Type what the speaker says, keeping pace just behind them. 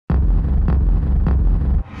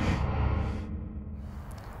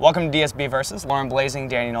Welcome to DSB Versus. Lauren Blazing,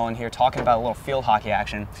 Danny Nolan here, talking about a little field hockey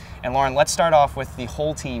action. And Lauren, let's start off with the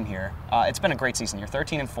whole team here. It's been a great season. You're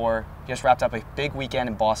 13-4. You just wrapped up a big weekend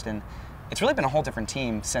in Boston. It's really been a whole different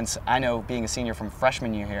team since I know being a senior from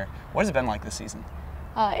freshman year here. What has it been like this season?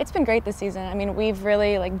 It's been great this season. I mean, we've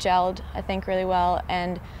really gelled, I think, really well.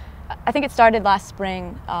 And I think it started last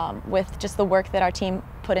spring with just the work that our team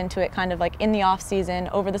put into it kind of like in the off season,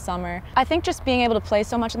 over the summer. I think just being able to play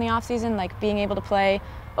so much in the off season, like being able to play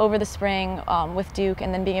over the spring with Duke,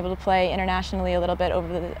 and then being able to play internationally a little bit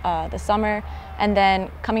over the summer, and then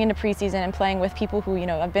coming into preseason and playing with people who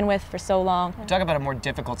I've been with for so long. You talk about more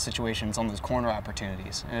difficult situations on those corner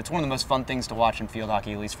opportunities, and it's one of the most fun things to watch in field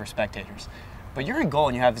hockey, at least for spectators. But you're in goal,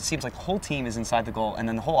 and it seems like the whole team is inside the goal, and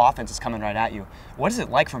then the whole offense is coming right at you. What is it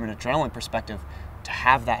like from an adrenaline perspective to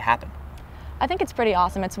have that happen? I think it's pretty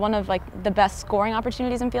awesome. It's one of the best scoring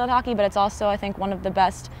opportunities in field hockey, but it's also, I think, one of the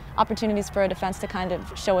best opportunities for a defense to kind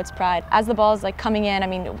of show its pride. As the ball is coming in, I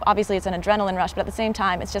mean, obviously it's an adrenaline rush, but at the same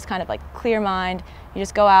time, it's just kind of clear mind. You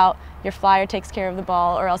just go out, your flyer takes care of the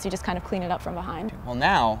ball, or else you just kind of clean it up from behind. Well,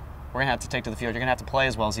 now we're gonna have to take to the field. You're gonna have to play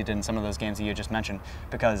as well as you did in some of those games that you just mentioned,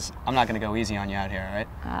 because I'm not gonna go easy on you out here, all right?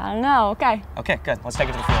 I don't know, okay. Okay, good. Let's take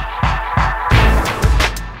it to the field.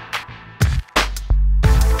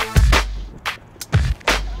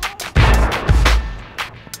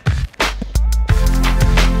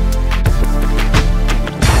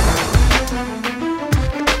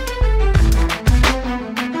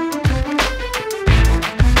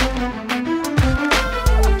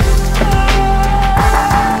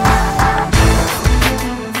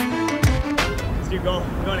 Goal.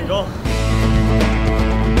 I'm going in goal.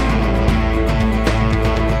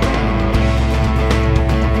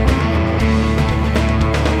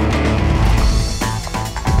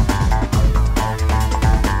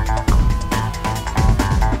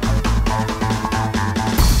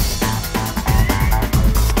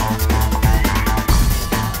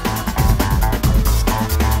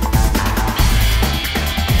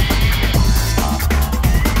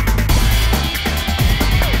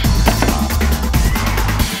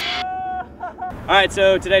 All right,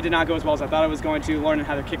 so today did not go as well as I thought it was going to. Lauren and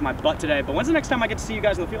Heather kicked my butt today, but when's the next time I get to see you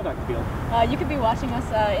guys in the field hockey field? You could be watching us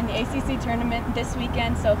in the ACC tournament this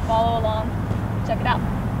weekend, so follow along, check it out.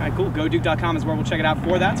 All right, cool. GoDuke.com is where we'll check it out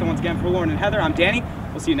for that. So once again, for Lauren and Heather, I'm Danny.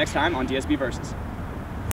 We'll see you next time on DSB Versus.